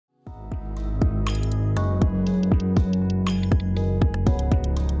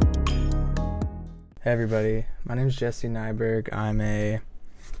Hey everybody, my name is Jesse Nyberg. I'm a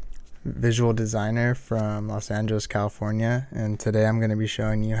visual designer from Los Angeles, California, and today I'm going to be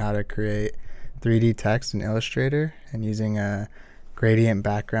showing you how to create 3D text in Illustrator and using a gradient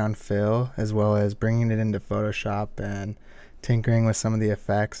background fill, as well as bringing it into Photoshop and tinkering with some of the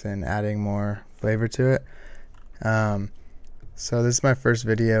effects and adding more flavor to it. So this is my first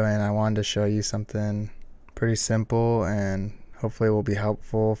video and I wanted to show you something pretty simple and hopefully will be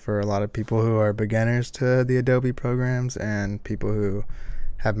helpful for a lot of people who are beginners to the Adobe programs and people who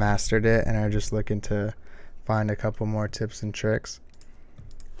have mastered it and are just looking to find a couple more tips and tricks.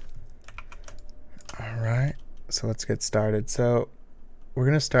 Alright, so let's get started. So we're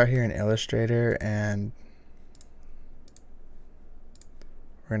going to start here in Illustrator and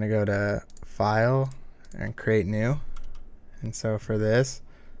we're going to go to File and Create New. And so for this,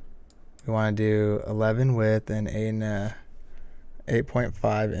 we want to do 11 width and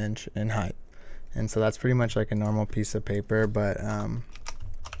 8.5 inch in height, and so that's pretty much like a normal piece of paper, but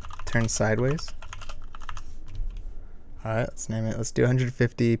turned sideways. Alright, let's name it. Let's do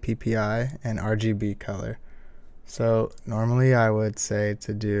 150 ppi and RGB color. So normally I would say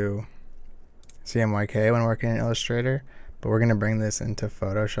to do CMYK when working in Illustrator, but we're going to bring this into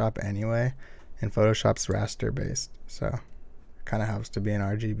Photoshop anyway, and Photoshop's raster based, so it kind of helps to be in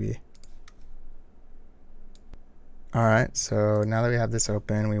RGB. Alright, so now that we have this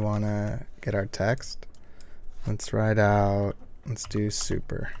open, we want to get our text. Let's write out, let's do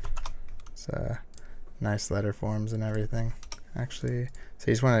super. It's nice letter forms and everything. Actually, so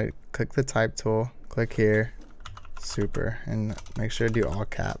you just want to click the type tool, click here, super, and make sure to do all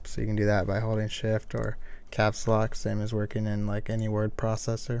caps. So you can do that by holding shift or caps lock, same as working in like any word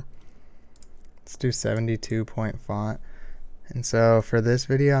processor. Let's do 72 point font. And so for this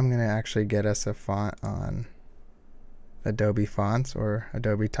video, I'm going to actually get us a font on Adobe Fonts or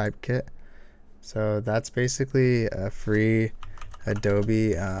Adobe Typekit. So that's basically a free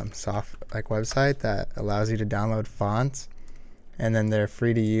Adobe website that allows you to download fonts, and then they're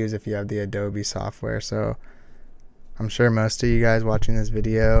free to use if you have the Adobe software. So I'm sure most of you guys watching this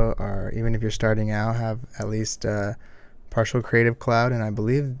video, or even if you're starting out, have at least partial Creative Cloud, and I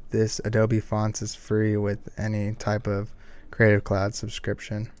believe this Adobe Fonts is free with any type of Creative Cloud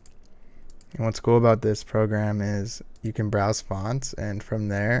subscription. And what's cool about this program is you can browse fonts, and from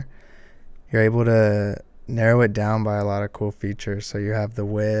there you're able to narrow it down by a lot of cool features. So you have the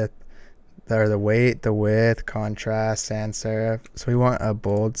width, or the weight, the width, contrast, sans serif. So we want a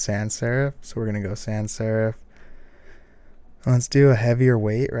bold sans serif, so we're going to go sans serif. Let's do a heavier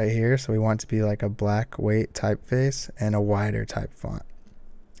weight right here, so we want it to be like a black weight typeface and a wider type font.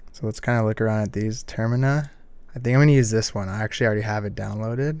 So let's kind of look around at these. Termina, I think I'm going to use this one. I actually already have it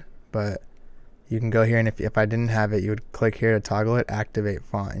downloaded, but you can go here, and if I didn't have it, you would click here to toggle it, activate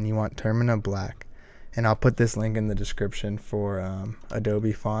font, and you want Termina black. And I'll put this link in the description for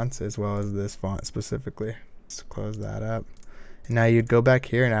Adobe fonts as well as this font specifically. Let's close that up. And now you'd go back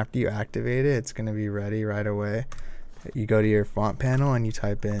here, and after you activate it, it's going to be ready right away. You go to your font panel and you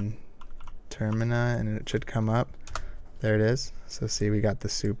type in Termina, and it should come up. There it is. So see, we got the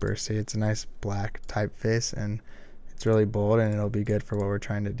super. See, it's a nice black typeface, and it's really bold, and it'll be good for what we're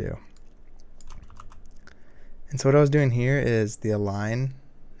trying to do. And so what I was doing here is the align,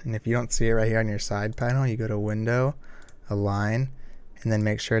 and if you don't see it right here on your side panel, you go to Window, Align, and then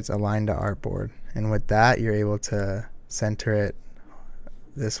make sure it's aligned to Artboard. And with that, you're able to center it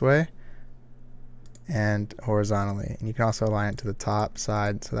this way and horizontally. And you can also align it to the top,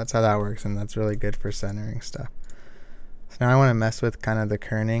 side, so that's how that works, and that's really good for centering stuff. So now I want to mess with kind of the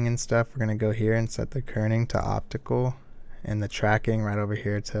kerning and stuff. We're going to go here and set the kerning to optical, and the tracking right over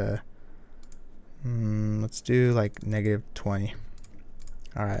here to let's do like -20.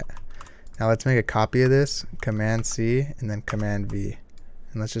 Alright, now let's make a copy of this, Command C and then Command V,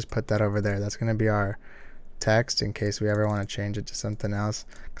 and let's just put that over there. That's going to be our text in case we ever want to change it to something else,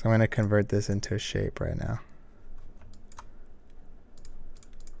 because I'm going to convert this into a shape right now.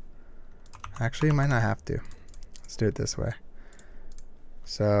 Actually, you might not have to. Let's do it this way.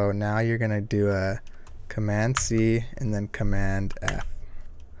 So now you're going to do a Command C and then Command F,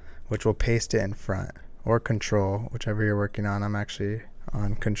 which will paste it in front, or Control, whichever you're working on. I'm actually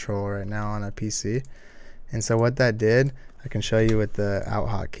on Control right now on a PC. And so what that did, I can show you with the out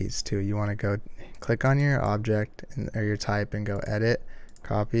hotkeys too. You want to go click on your object or your type and go Edit,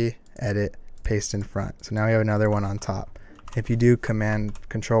 Copy, Edit, Paste in front. So now we have another one on top. If you do Command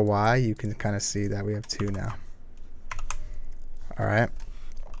Control Y, you can kind of see that we have two now. Alright,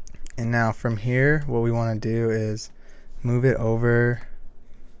 and now from here, what we want to do is move it over,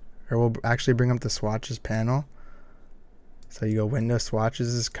 or we'll actually bring up the Swatches panel, So you go Window,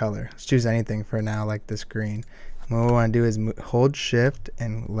 Swatches is color. Let's choose anything for now, like this green. And what we want to do is hold Shift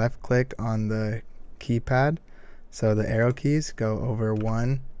and left click on the keypad. So the arrow keys go over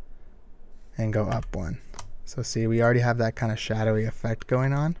 1 and go up 1. So see, we already have that kind of shadowy effect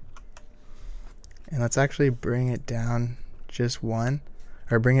going on. And let's actually bring it down just 1,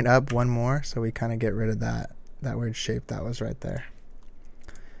 or bring it up 1 more, so we kind of get rid of that weird shape that was right there.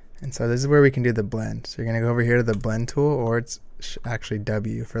 And so this is where we can do the blend. So you're going to go over here to the blend tool, or it's actually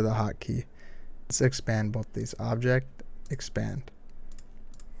W for the hotkey. Let's expand both these. Object, expand.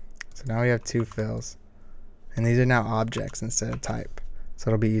 So now we have 2 fills. And these are now objects instead of type. So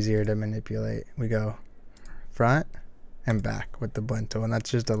it'll be easier to manipulate. We go front and back with the blend tool, and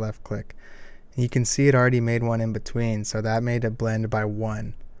that's just a left click. And you can see it already made one in between, so that made a blend by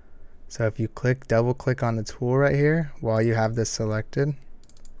 1. So if you double click on the tool right here while you have this selected,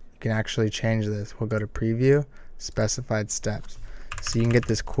 you can actually change this. We'll go to preview, specified steps. So you can get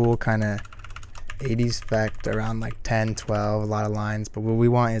this cool kind of 80s effect around like 10, 12, a lot of lines, but what we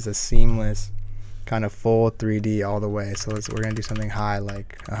want is a seamless kind of full 3D all the way. So we're going to do something high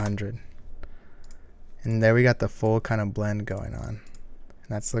like 100. And there we got the full kind of blend going on. And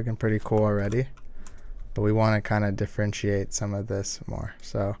that's looking pretty cool already. But we want to kind of differentiate some of this more.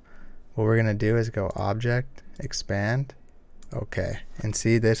 So what we're going to do is go Object, Expand, OK. And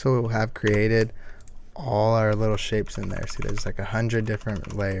see, this will have created all our little shapes in there. See, there's like 100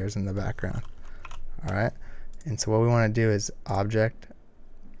 different layers in the background. All right. And so what we want to do is Object,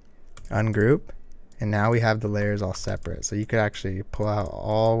 Ungroup. And now we have the layers all separate. So you could actually pull out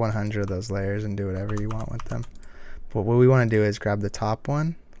all 100 of those layers and do whatever you want with them. But what we want to do is grab the top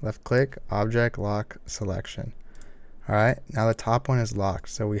one, left click, Object, Lock, Selection. Alright, now the top one is locked.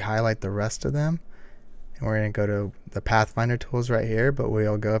 So we highlight the rest of them. And we're going to go to the Pathfinder tools right here. But where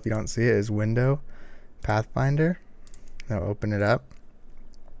you'll go if you don't see it is Window, Pathfinder. Now open it up.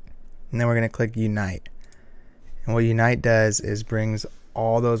 And then we're going to click Unite. And what Unite does is brings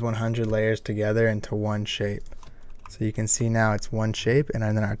all those 100 layers together into one shape. So you can see now it's one shape and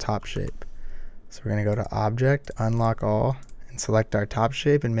then our top shape. So we're going to go to Object, Unlock All, and select our top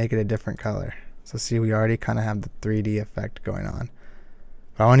shape and make it a different color. So see, we already kind of have the 3D effect going on.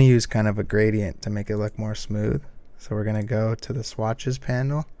 But I want to use kind of a gradient to make it look more smooth. So we're going to go to the Swatches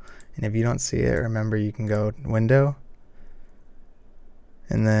panel. And if you don't see it, remember you can go Window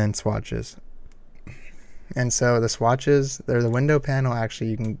and then Swatches. And so the swatches, the window panel, actually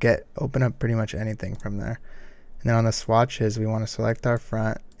you can open up pretty much anything from there. And then on the swatches, we want to select our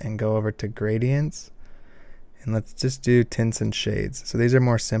front and go over to gradients. And let's just do tints and shades. So these are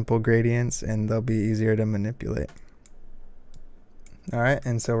more simple gradients and they'll be easier to manipulate. All right,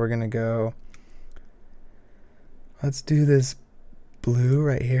 and so we're going to go, let's do this blue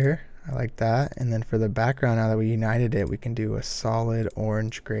right here. I like that. And then for the background, now that we united it, we can do a solid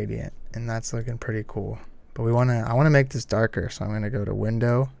orange gradient. And that's looking pretty cool. But I want to make this darker, so I'm going to go to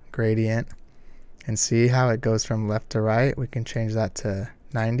Window, Gradient, and see how it goes from left to right. We can change that to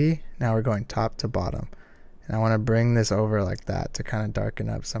 90. Now we're going top to bottom. And I want to bring this over like that to kind of darken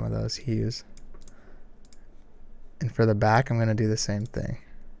up some of those hues. And for the back, I'm going to do the same thing.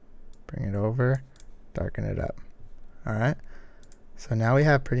 Bring it over, darken it up. All right. So now we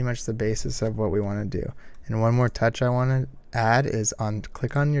have pretty much the basis of what we want to do. And one more touch I want to add is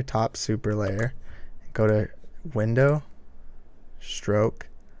click on your top super layer. Go to Window, Stroke,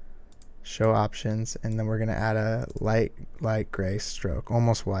 Show Options, and then we're going to add a light gray stroke,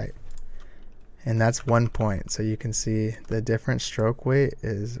 almost white. And that's 1 point. So you can see the different stroke weight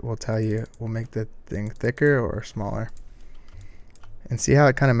will make the thing thicker or smaller. And see how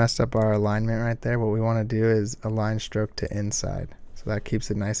it kind of messed up our alignment right there? What we want to do is align stroke to inside. So that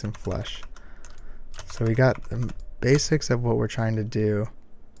keeps it nice and flush. So we got the basics of what we're trying to do.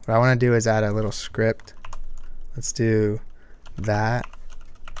 What I want to do is add a little script. Let's do that.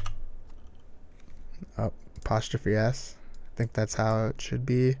 Oh, apostrophe S. I think that's how it should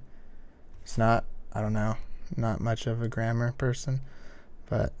be. It's not, I don't know, not much of a grammar person.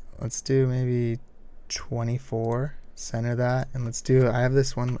 But let's do maybe 24. Center that. And I have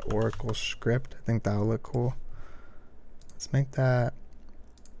this one Oracle script. I think that'll look cool. Let's make that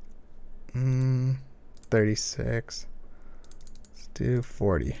 36. Let's do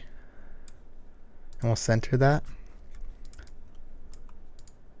 40. And we'll center that.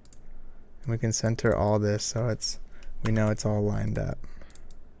 And we can center all this so we know it's all lined up.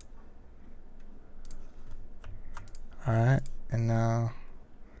 Alright, and now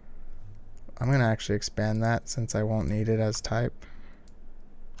I'm going to actually expand that since I won't need it as type.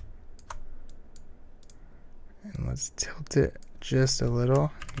 And let's tilt it just a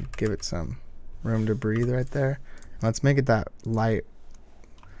little, give it some room to breathe right there. Let's make it that light.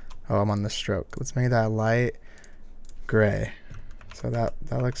 Oh, I'm on the stroke. Let's make it that light gray. So that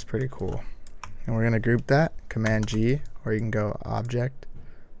looks pretty cool. And we're going to group that, Command G, or you can go Object,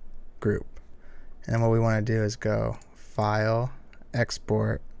 Group. And then what we want to do is go File,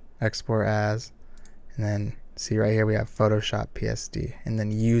 Export, Export As, and then see right here we have Photoshop PSD, and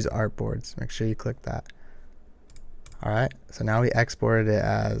then Use Artboards. Make sure you click that. Alright, so now we exported it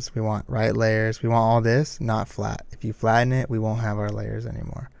as we want right layers. We want all this, not flat. If you flatten it, we won't have our layers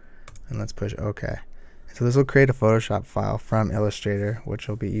anymore. And let's push OK. So this will create a Photoshop file from Illustrator, which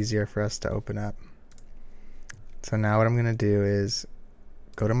will be easier for us to open up. So now what I'm going to do is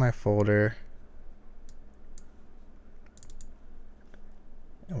go to my folder,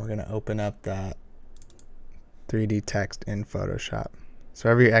 and we're going to open up that 3D text in Photoshop. So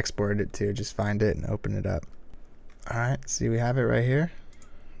wherever you exported it to, just find it and open it up. Alright, see we have it right here.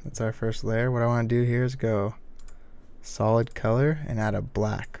 That's our first layer. What I want to do here is go solid color and add a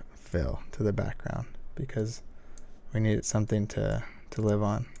black fill to the background, because we need something to live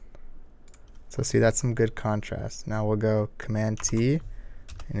on. So see, that's some good contrast. Now we'll go Command T,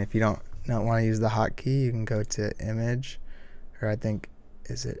 and if you don't want to use the hotkey, you can go to Image, or I think,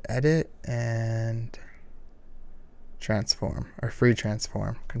 is it Edit and Transform, or Free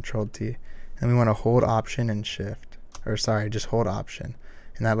Transform, Control T. And we want to hold Option and Shift, or sorry, just hold Option.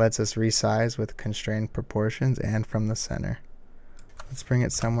 And that lets us resize with constrained proportions and from the center. Let's bring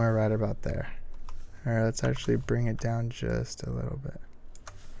it somewhere right about there. Alright, let's actually bring it down just a little bit.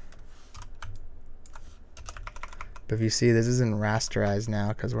 But if you see, this isn't rasterized now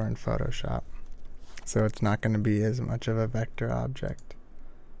because we're in Photoshop. So it's not going to be as much of a vector object.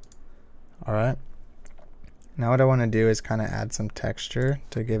 Alright. Now what I want to do is kind of add some texture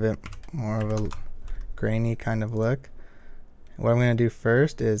to give it more of a grainy kind of look. What I'm going to do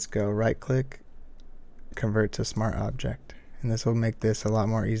first is go right click, convert to smart object. And this will make this a lot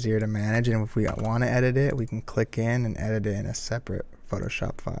more easier to manage, and if we want to edit it, we can click in and edit it in a separate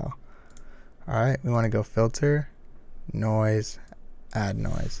Photoshop file. Alright, we want to go filter, noise, add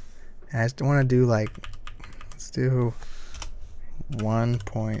noise. And I just want to do like, let's do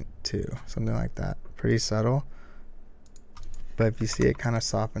 1.2, something like that. Pretty subtle, but if you see, it kind of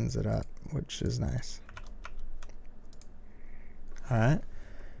softens it up, which is nice. Alright.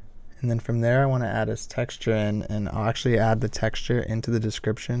 And then from there I want to add this texture in, and I'll actually add the texture into the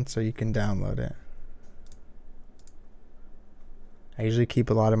description so you can download it. I usually keep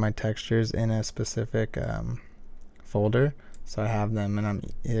a lot of my textures in a specific folder, so I have them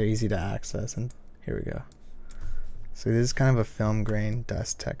and they're easy to access. And here we go. So this is kind of a film grain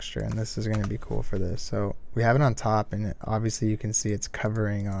dust texture, and this is going to be cool for this. So we have it on top, and obviously you can see it's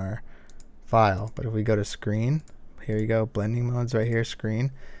covering our file. But if we go to screen, here you go, blending modes right here,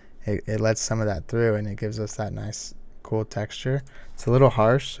 screen. It lets some of that through, and it gives us that nice cool texture. It's a little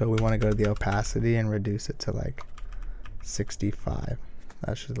harsh, so we want to go to the opacity and reduce it to like 65.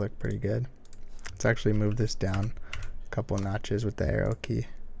 That should look pretty good. Let's actually move this down a couple notches with the arrow key.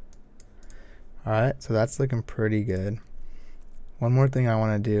 Alright, so that's looking pretty good. One more thing I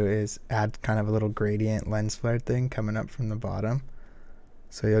want to do is add kind of a little gradient lens flare thing coming up from the bottom.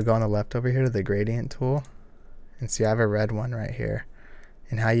 So you'll go on the left over here to the gradient tool, and see I have a red one right here.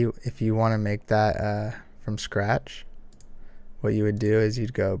 And if you want to make that from scratch, what you would do is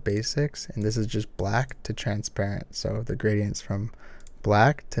you'd go basics, and this is just black to transparent. So the gradient's from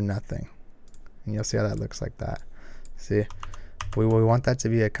black to nothing. And you'll see how that looks like that. See, we want that to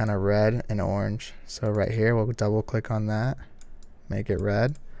be a kind of red and orange. So right here, we'll double click on that, make it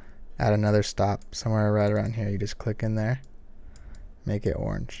red, add another stop somewhere right around here. You just click in there, make it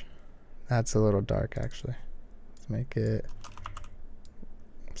orange. That's a little dark actually. Let's make it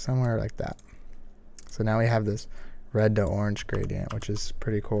somewhere like that. So now we have this red to orange gradient, which is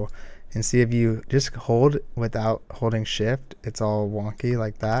pretty cool. And see, if you just hold without holding shift, it's all wonky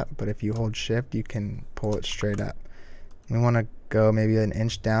like that. But if you hold shift, you can pull it straight up. We want to go maybe an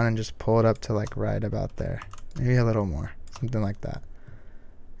inch down and just pull it up to like right about there, maybe a little more, something like that.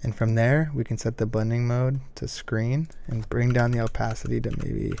 And from there we can set the blending mode to screen and bring down the opacity to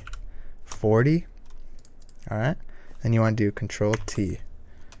maybe 40. Alright, then you want to do Control T,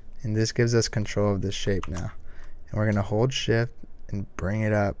 and this gives us control of this shape now. And we're going to hold shift and bring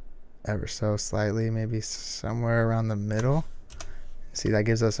it up ever so slightly, maybe somewhere around the middle. See, that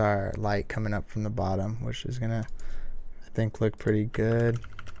gives us our light coming up from the bottom, which is going to, I think, look pretty good.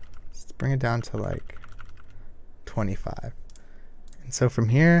 Let's bring it down to like 25. And so from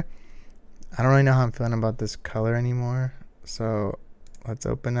here, I don't really know how I'm feeling about this color anymore. So let's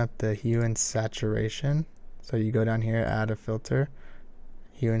open up the Hue and Saturation. So you go down here, add a filter,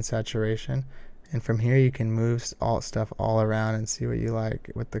 Hue and Saturation, And from here you can move stuff all around and see what you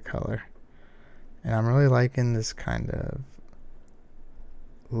like with the color. And I'm really liking this kind of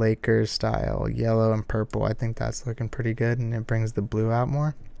Lakers style yellow and purple. I think that's looking pretty good, and it brings the blue out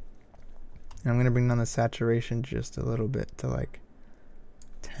more. And I'm going to bring down the saturation just a little bit to like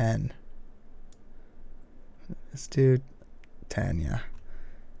 10. Let's do 10, yeah.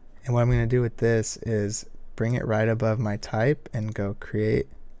 And what I'm going to do with this is bring it right above my type and go create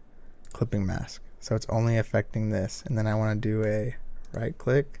clipping mask. So it's only affecting this. And then I want to do a right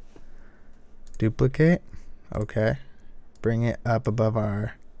click, duplicate, okay. Bring it up above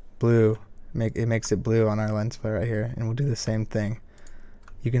our blue. It makes it blue on our lens flare right here. And we'll do the same thing.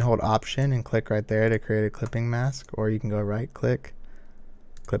 You can hold Option and click right there to create a clipping mask, or you can go right click,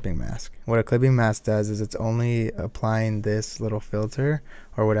 clipping mask. What a clipping mask does is it's only applying this little filter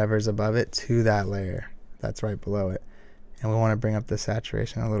or whatever's above it to that layer that's right below it. And we want to bring up the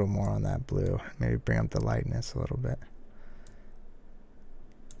saturation a little more on that blue. Maybe bring up the lightness a little bit.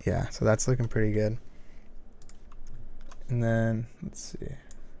 Yeah, so that's looking pretty good. And then, let's see.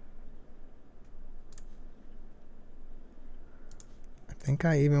 I think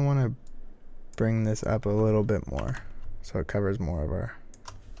I even want to bring this up a little bit more so it covers more of our...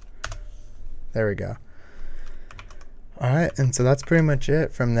 There we go. Alright, and so that's pretty much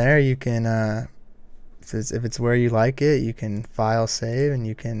it. From there you can, if it's where you like it, you can file save, and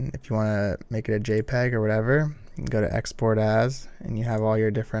you can, if you want to make it a JPEG or whatever, you can go to export as, and you have all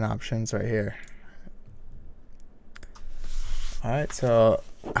your different options right here. Alright, so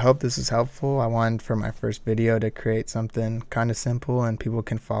I hope this is helpful. I wanted for my first video to create something kind of simple and people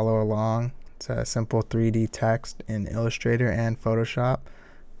can follow along. It's a simple 3D text in Illustrator and Photoshop.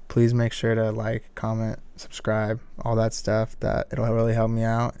 Please make sure to like, comment, subscribe, all that stuff. It'll really help me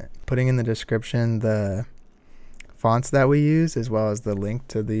out. Putting in the description the fonts that we use, as well as the link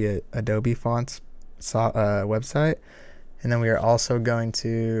to the Adobe fonts website. And then we are also going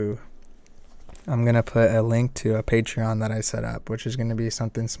to, I'm going to put a link to a Patreon that I set up, which is going to be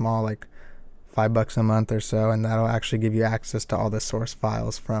something small, like $5 a month or so, and that'll actually give you access to all the source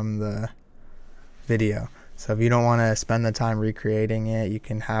files from the video. So if you don't want to spend the time recreating it, you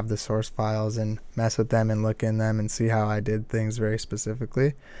can have the source files and mess with them and look in them and see how I did things very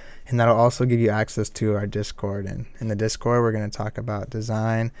specifically. And that'll also give you access to our Discord. And in the Discord, we're going to talk about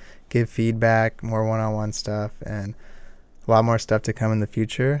design, give feedback, more one-on-one stuff, and a lot more stuff to come in the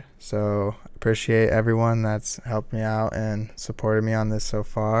future. So appreciate everyone that's helped me out and supported me on this so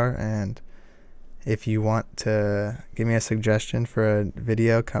far. And if you want to give me a suggestion for a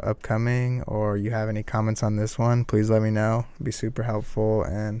video upcoming, or you have any comments on this one, please let me know. It'd be super helpful,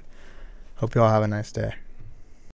 and hope you all have a nice day.